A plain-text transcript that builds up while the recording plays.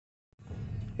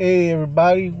Hey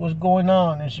everybody, what's going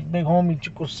on? It's your big homie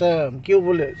Chico Sam,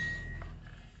 Cubalis.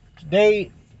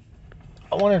 Today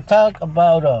I want to talk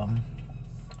about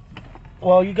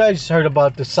well, you guys heard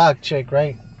about the sock chick,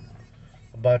 right?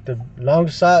 About the long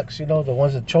socks, the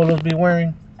ones that cholos be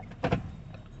wearing.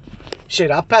 Shit,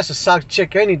 I'll pass a sock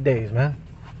chick any days, man.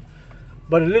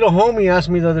 But a little homie asked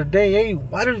me the other day, hey,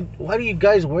 why do you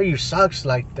guys wear your socks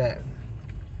like that?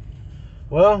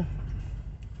 Well,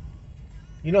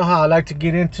 you know how I like to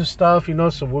get into stuff,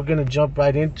 so we're gonna jump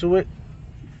right into it.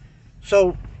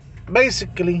 So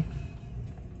basically,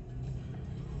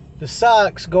 the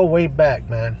socks go way back,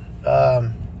 man.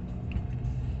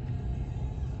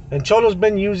 And Cholo's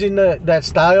been using that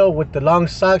style with the long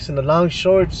socks and the long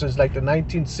shorts since like the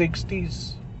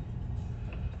 1960s.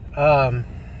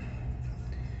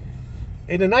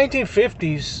 In the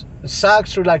 1950s, the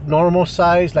socks were like normal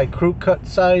size, like crew cut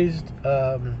sized.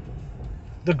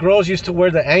 The girls used to wear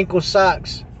the ankle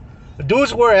socks. The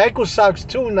dudes wear ankle socks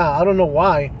too now. I don't know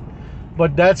why,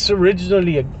 but that's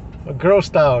originally a girl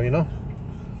style,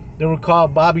 They were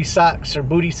called bobby socks or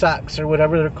booty socks or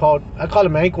whatever they're called. I call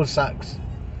them ankle socks.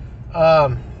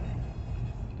 That's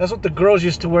what the girls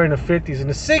used to wear in the 50s. In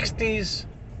the 60s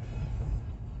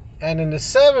and in the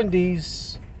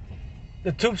 70s,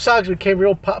 the tube socks became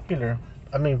real popular.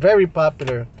 I mean, very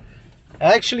popular.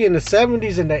 Actually, in the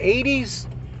 70s and the 80s,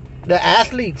 the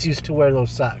athletes used to wear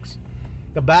those socks.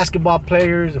 The basketball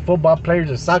players, the football players,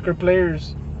 the soccer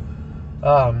players.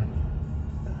 I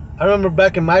remember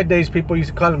back in my days, people used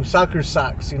to call them soccer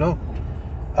socks, You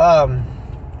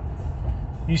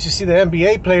used to see the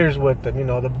NBA players with them,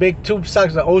 the big tube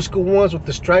socks, the old school ones with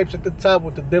the stripes at the top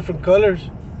with the different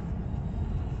colors.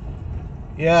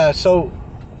 Yeah, so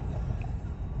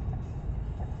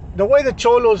the way the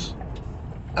cholos,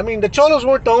 the cholos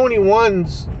weren't the only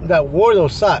ones that wore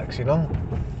those socks,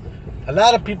 A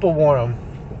lot of people wore them.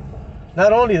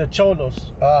 Not only the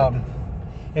cholos.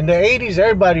 In the 80s,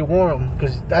 everybody wore them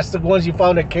because that's the ones you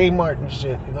found at Kmart and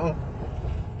shit,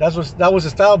 That was the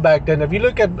style back then. If you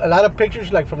look at a lot of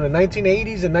pictures like from the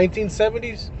 1980s and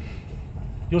 1970s,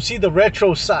 you'll see the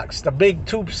retro socks, the big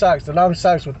tube socks, the long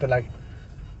socks with the like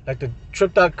the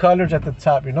tripped out colors at the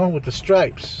top, with the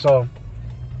stripes. So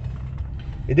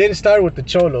it didn't start with the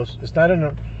cholos.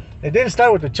 It didn't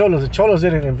start with the cholos. The cholos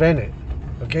didn't invent it,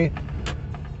 okay?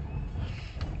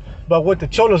 But what the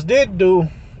cholos did do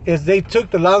is they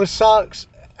took the long socks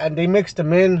and they mixed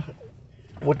them in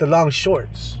with the long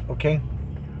shorts, okay?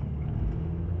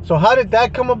 So how did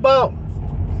that come about?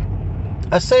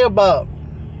 I say about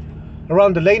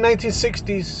around the late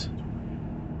 1960s,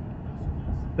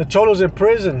 the cholos in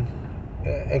prison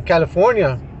in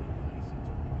California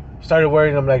started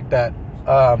wearing them like that.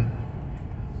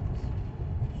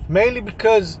 Mainly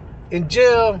because in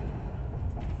jail,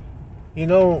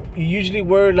 you usually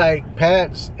wear like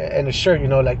pants and a shirt,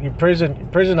 like your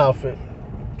prison outfit.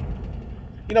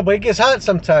 But it gets hot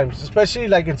sometimes, especially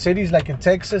like in cities like in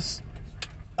Texas.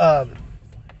 But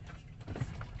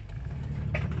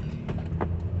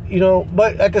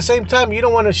at the same time, you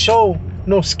don't want to show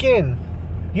no skin.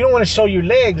 You don't want to show your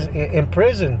legs in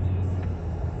prison.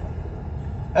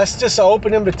 That's just an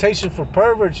open invitation for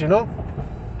perverts,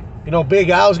 Big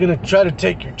Al's gonna try to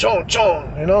take your chon,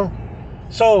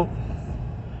 So,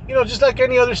 just like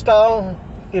any other style,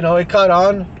 it caught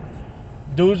on.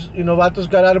 Dudes, vatos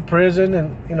got out of prison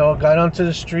and, got onto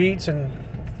the streets and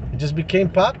it just became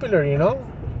popular,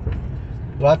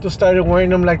 Vatos started wearing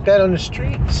them like that on the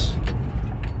streets.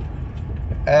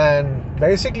 And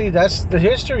basically, that's the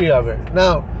history of it.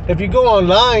 Now, if you go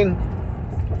online,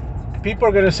 people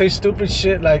are going to say stupid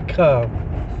shit like,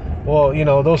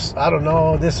 those, I don't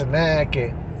know, this and that.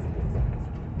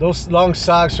 Those long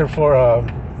socks are for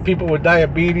people with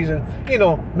diabetes and,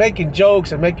 making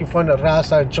jokes and making fun of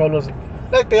raza and cholos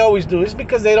like they always do. It's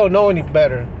because they don't know any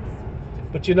better.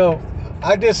 But,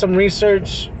 I did some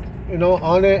research,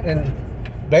 on it, and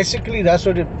basically that's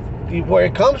where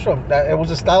it comes from. That it was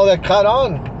a style that caught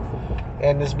on,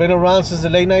 and it's been around since the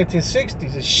late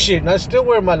 1960s. And shit, and I still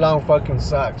wear my long fucking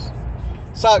socks.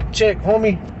 Sock chick,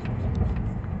 homie.